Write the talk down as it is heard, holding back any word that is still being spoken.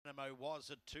Dynamo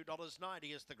was at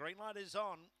 $2.90 as the green light is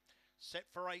on. Set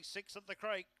for race 6 at the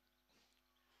Creek.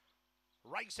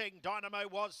 Racing Dynamo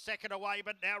was second away,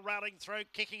 but now routing through,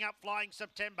 kicking up Flying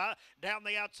September. Down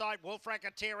the outside, Wolf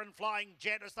Racketeer and Flying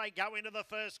Jet as they go into the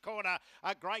first corner.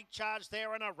 A great charge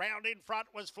there, and around in front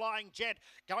was Flying Jet.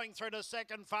 Going through to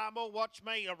second, Far More Watch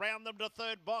Me. Around them to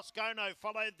third, Boscono,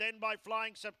 followed then by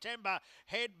Flying September.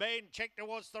 Headband checked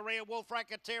towards the rear, Wolf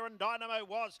Racketeer and Dynamo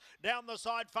was. Down the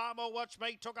side, Far More Watch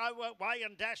Me took away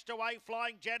and dashed away.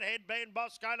 Flying Jet, Headband,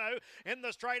 Boscono. In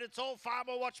the straight, it's all Far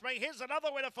More Watch Me. Here's another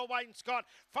winner for Wayne Scott.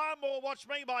 Far More Watch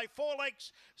Me by 4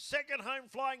 lengths. Second home,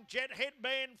 Flying Jet,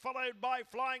 Headband, followed by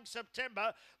Flying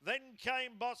September. Then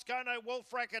came Boscono, Wolf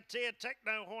Racketeer,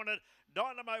 Techno Hornet.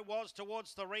 Dynamo was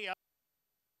towards the rear.